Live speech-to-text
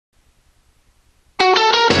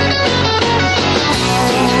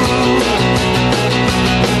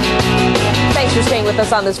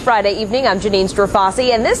us on this Friday evening. I'm Janine Strafossi,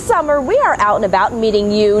 and this summer we are out and about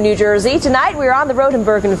meeting you, New Jersey. Tonight we're on the road in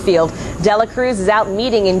Bergenfield. Della Cruz is out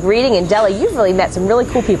meeting and greeting, and Della, you've really met some really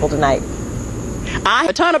cool people tonight. I have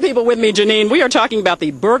a ton of people with me, Janine. We are talking about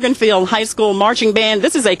the Bergenfield High School Marching Band.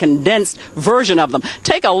 This is a condensed version of them.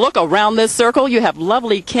 Take a look around this circle. You have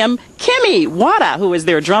lovely Kimmy Wada, who is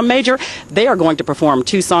their drum major. They are going to perform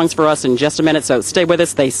 2 songs for us in just a minute, so stay with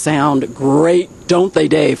us. They sound great, don't they,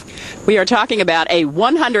 Dave? We are talking about a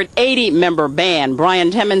 180-member band.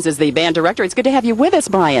 Brian Timmons is the band director. It's good to have you with us,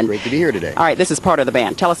 Brian. Great to be here today. All right, this is part of the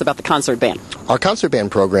band. Tell us about the concert band. Our concert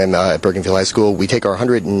band program at Bergenfield High School, we take our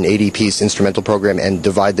 180-piece instrumental program and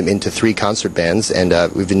divide them into 3 concert bands, and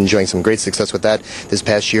we've been enjoying some great success with that. This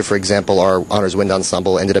past year, for example, our Honors Wind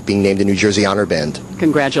Ensemble ended up being named a New Jersey Honor Band.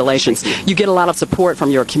 Congratulations. You get a lot of support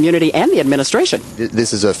from your community and the administration.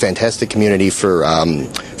 This is a fantastic community for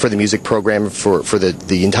the music program, for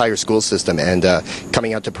the entire school system, and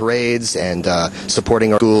coming out to parades and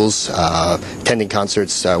supporting our schools, attending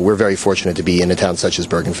concerts. We're very fortunate to be in a town such as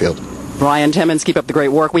Bergenfield. Brian Timmons, keep up the great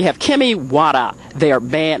work. We have Kimmy Wada, their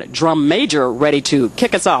band drum major, ready to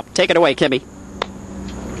kick us off. Take it away, Kimmy.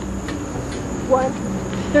 1,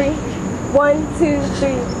 3, 1, 2,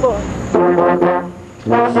 3, 4.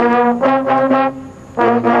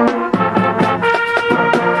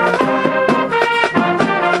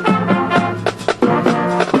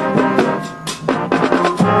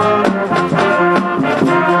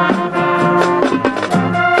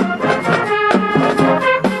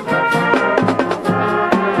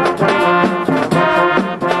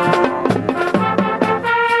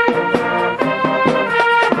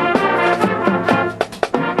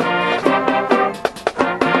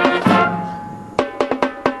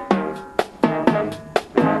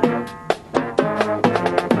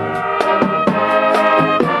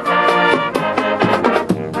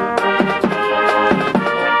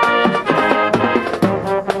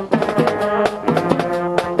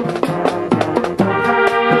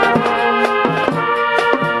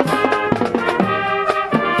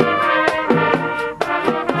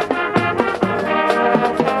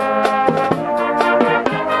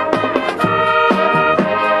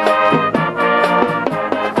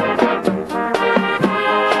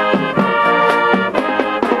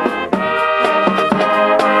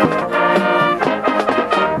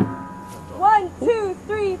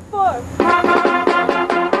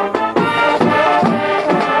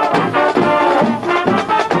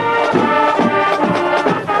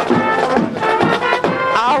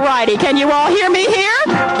 Can you all hear me here?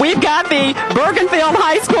 We've got the Bergenfield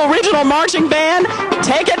High School Regional Marching Band.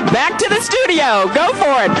 Take it back to the studio. Go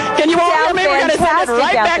for it. Can you all hear me? We're going to send it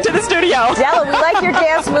right back to the studio. Della, we like your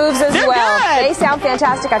dance moves as well. Good. They sound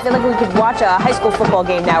fantastic. I feel like we could watch a high school football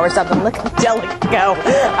game now or something. Look at Della go.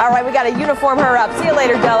 All right, we got to uniform her up. See you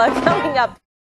later, Della. Coming up.